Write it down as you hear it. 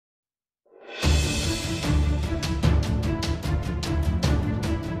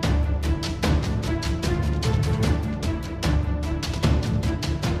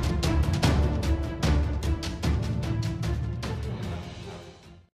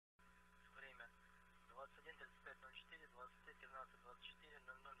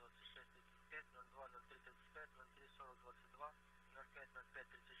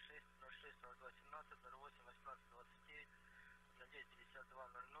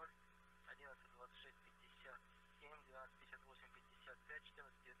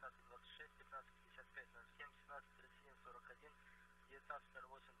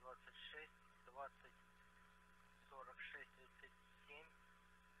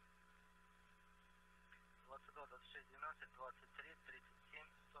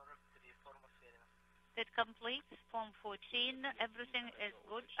That completes Form 14. Everything is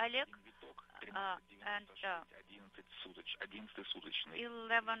good, Oleg. And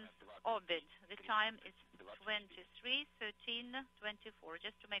 11th orbit. The time is 23:13:24.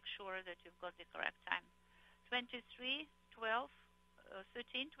 Just to make sure that you've got the correct time.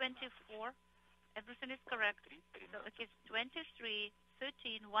 23:12:13:24. Everything is correct. So it is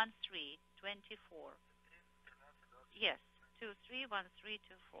 23:13:13:24. Yes.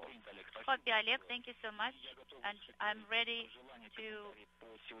 23:13:24. Copy, Oleg. Thank you so much. And I'm ready to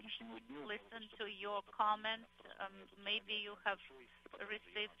listen to your comments. Maybe you have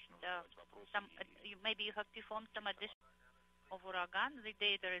received maybe you have performed some addition of Uragan. The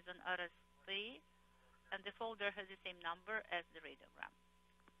data is on RSP, and the folder has the same number as the radiogram.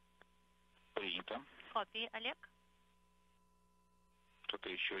 Copy, Oleg. Что-то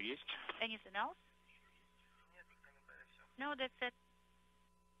еще есть? Anything else? No, that's it.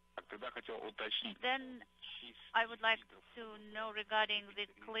 Then I would like to know regarding the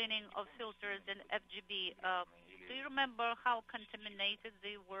cleaning of filters in FGB. Do you remember how contaminated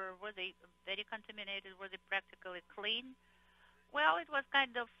they were? Were they very contaminated? Were they practically clean? Well, it was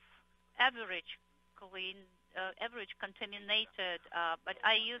kind of average clean, average contaminated, but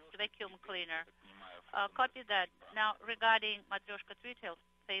I used vacuum cleaner. Copy that. Now, regarding Matryoshka Treetail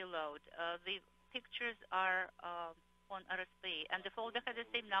payload, the pictures are on RSP, and the folder has the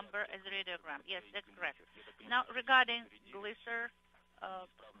same number as the radiogram. Yes, that's correct. Now, regarding Glisser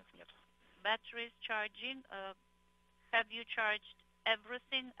batteries charging, have you charged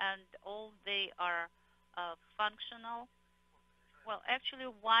everything and all they are functional? Well, actually,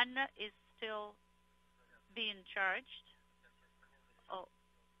 one is still being charged.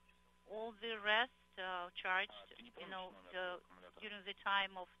 All the rest charged, during the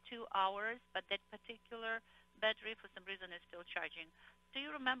time of 2 hours, but that particular battery, for some reason, is still charging. Do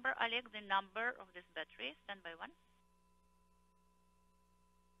you remember, Oleg, the number of this battery? Stand by one.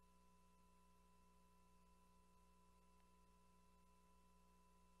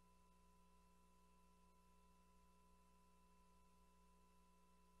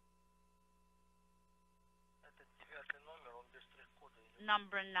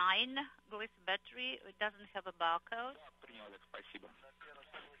 Number 9, Gliss battery. It doesn't have a barcode.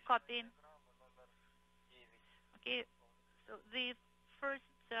 Copy. Okay, so the first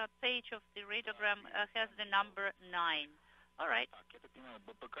page of the radiogram has the number 9. All right.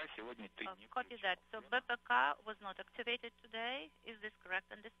 Copy that. So BPK was not activated today. Is this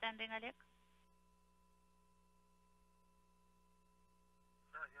correct understanding, Oleg?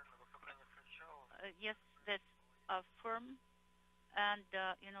 Yes, that's firm. And,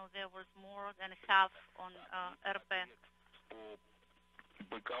 there was more than half on RP.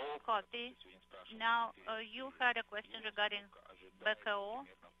 Copy. Now, you had a question regarding BKO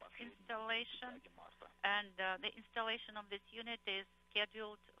installation, and the installation of this unit is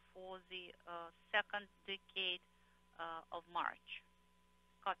scheduled for the second decade of March.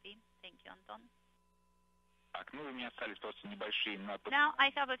 Copy. Thank you, Anton. Now,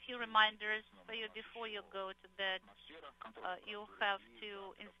 I have a few reminders for you before you go to bed. You have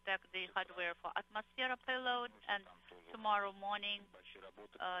to inspect the hardware for Atmosphere payload, and tomorrow morning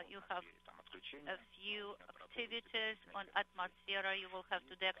you have a few activities on Atmosphere. You will have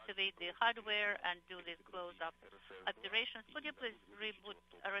to deactivate the hardware and do the close-up operations. Could you please reboot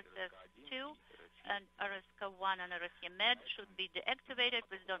RSS-2 and RSK-1 and RSK-MED should be deactivated.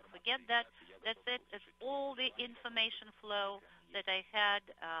 Please don't forget that. That's it. It's all the information flow that I had,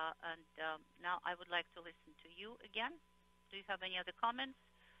 and now I would like to listen to you again. Do you have any other comments?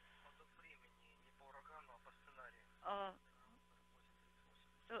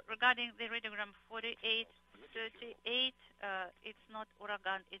 So regarding the radiogram 4838, it's not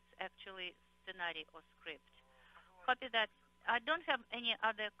Uragan, it's actually scenario or script. Copy that. I don't have any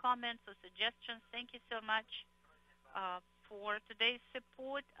other comments or suggestions. Thank you so much for today's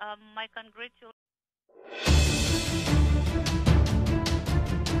support. My congratulations.